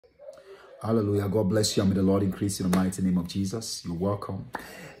Hallelujah. God bless you. And may the Lord increase in the mighty name of Jesus. You're welcome.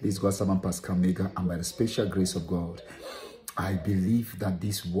 This is God's servant, Pascal Mega, and by the special grace of God, I believe that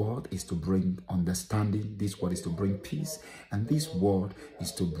this word is to bring understanding, this word is to bring peace, and this word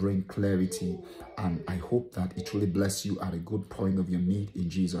is to bring clarity. And I hope that it really bless you at a good point of your need in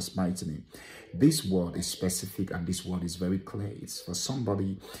Jesus' mighty name. This word is specific and this word is very clear. It's for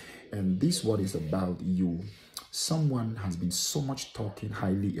somebody, and this word is about you. Someone has been so much talking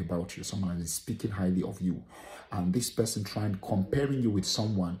highly about you. Someone has been speaking highly of you. And this person comparing you with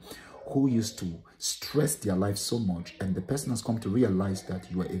someone who used to stress their life so much. And the person has come to realize that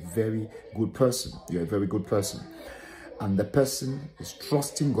you are a very good person. You're a very good person. And the person is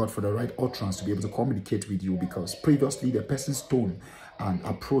trusting God for the right utterance to be able to communicate with you, because previously the person's tone and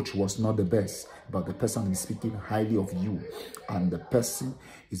approach was not the best, but the person is speaking highly of you, and the person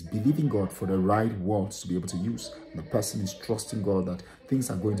is believing God for the right words to be able to use. The person is trusting God that things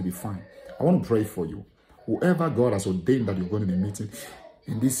are going to be fine. I want to pray for you. Whoever God has ordained that you're going to be meeting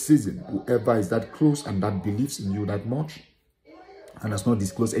in this season, whoever is that close and that believes in you that much and has not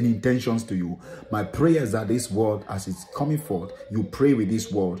disclosed any intentions to you, my prayer is that this word, as it's coming forth, you pray with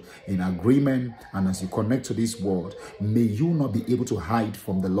this word in agreement, and as you connect to this word, may you not be able to hide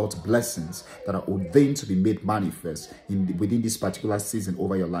from the Lord's blessings that are ordained to be made manifest within this particular season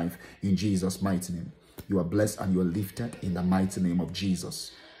over your life, in Jesus' mighty name. You are blessed and you are lifted in the mighty name of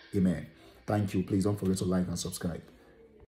Jesus. Amen. Thank you. Please don't forget to like and subscribe.